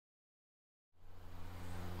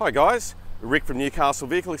Hi guys, Rick from Newcastle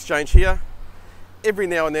Vehicle Exchange here. Every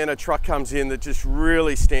now and then a truck comes in that just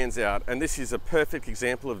really stands out, and this is a perfect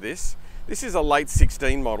example of this. This is a late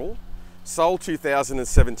 16 model, sold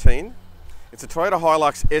 2017. It's a Toyota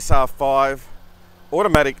Hilux SR-5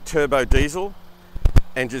 automatic turbo diesel,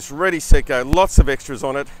 and just ready, set, go. Lots of extras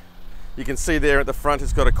on it. You can see there at the front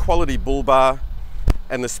it's got a quality bull bar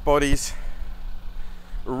and the spotties.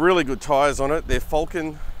 Really good tyres on it. They're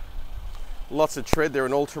Falcon. Lots of tread, they're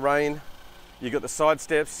an all-terrain. You've got the side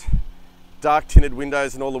steps, dark tinted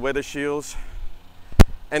windows and all the weather shields.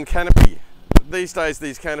 And canopy. These days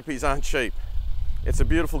these canopies aren't cheap. It's a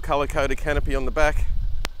beautiful colour-coded canopy on the back.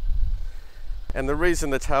 And the reason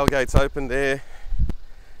the tailgate's open there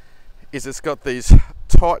is it's got these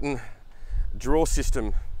Titan drawer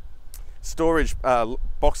system storage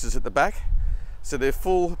boxes at the back. So they're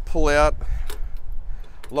full pull out,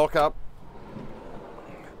 lock up,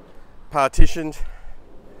 partitioned.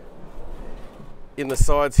 In the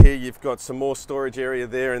sides here you've got some more storage area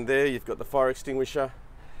there and there. You've got the fire extinguisher,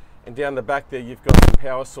 and down the back there you've got some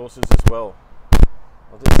power sources as well.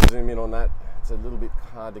 I'll just zoom in on that. It's a little bit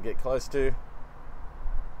hard to get close to,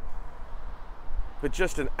 but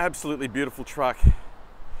just an absolutely beautiful truck.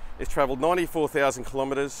 It's travelled 94,000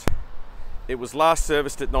 kilometres. It was last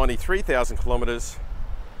serviced at 93,000 kilometres,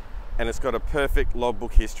 and it's got a perfect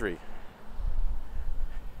logbook history.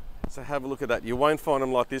 So have a look at that. You won't find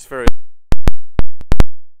them like this very often.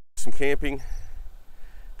 Some camping.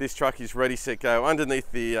 This truck is ready, set, go. Underneath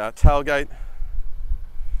the tailgate,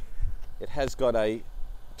 it has got a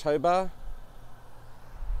tow bar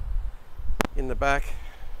in the back.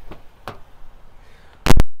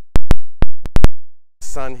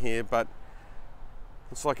 Sun here, but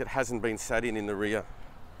looks like it hasn't been sat in the rear.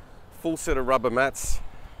 Full set of rubber mats.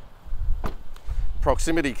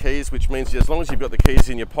 Proximity keys, which means as long as you've got the keys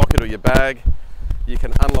in your pocket or your bag, you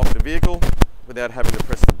can unlock the vehicle without having to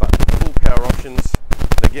press the button. Full power options.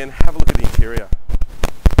 And again, have a look at the interior.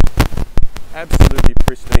 Absolutely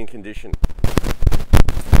pristine condition.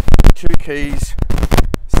 2 keys,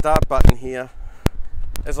 start button here.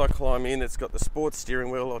 As I climb in, it's got the sports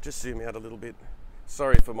steering wheel. I'll just zoom out a little bit.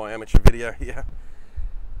 Sorry for my amateur video here.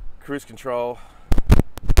 Cruise control.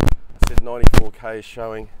 I said 94K is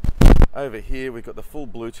showing. Over here we've got the full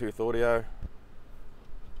Bluetooth audio,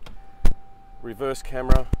 reverse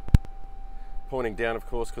camera, pointing down of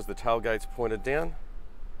course because the tailgate's pointed down.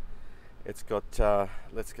 It's got,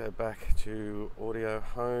 let's go back to audio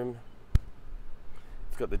home.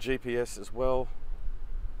 It's got the GPS as well.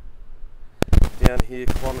 Down here,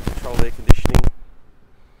 climate control, air conditioning,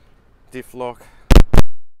 diff lock,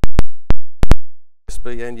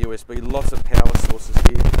 USB and USB, lots of power sources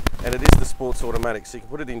here. And it is the sports automatic, so you can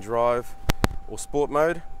put it in drive or sport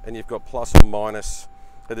mode, and you've got plus or minus.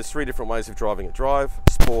 So there's 3 different ways of driving it: drive,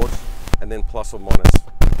 sport, and then plus or minus.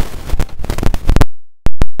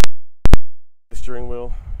 The steering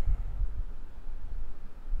wheel.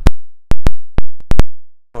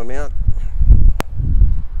 I'm out.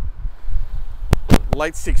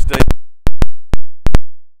 Late 16.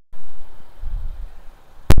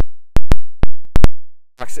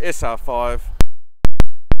 SR-5.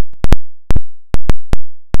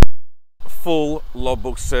 Full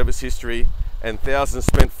logbook service history and thousands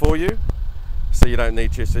spent for you, so you don't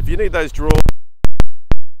need to. So if you need those drawers,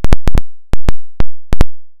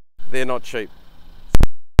 they're not cheap.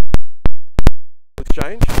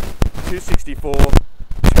 Exchange 264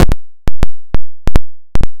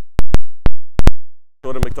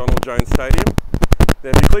 McDonald Jones Stadium. Now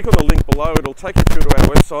if you click on the link below, it'll take you through to our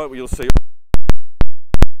website where you'll see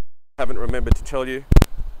I haven't remembered to tell you.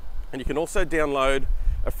 And you can also download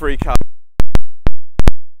a free car.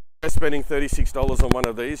 Spending $36 on one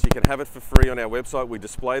of these, you can have it for free on our website. We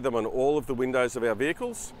display them on all of the windows of our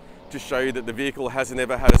vehicles to show you that the vehicle hasn't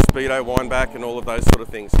ever had a speedo wind back and all of those sort of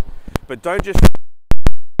things. But don't just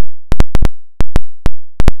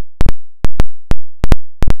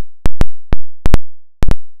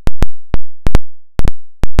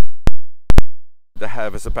to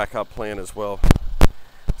have as a backup plan as well.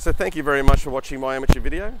 So thank you very much for watching my amateur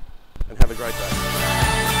video, and have a great day.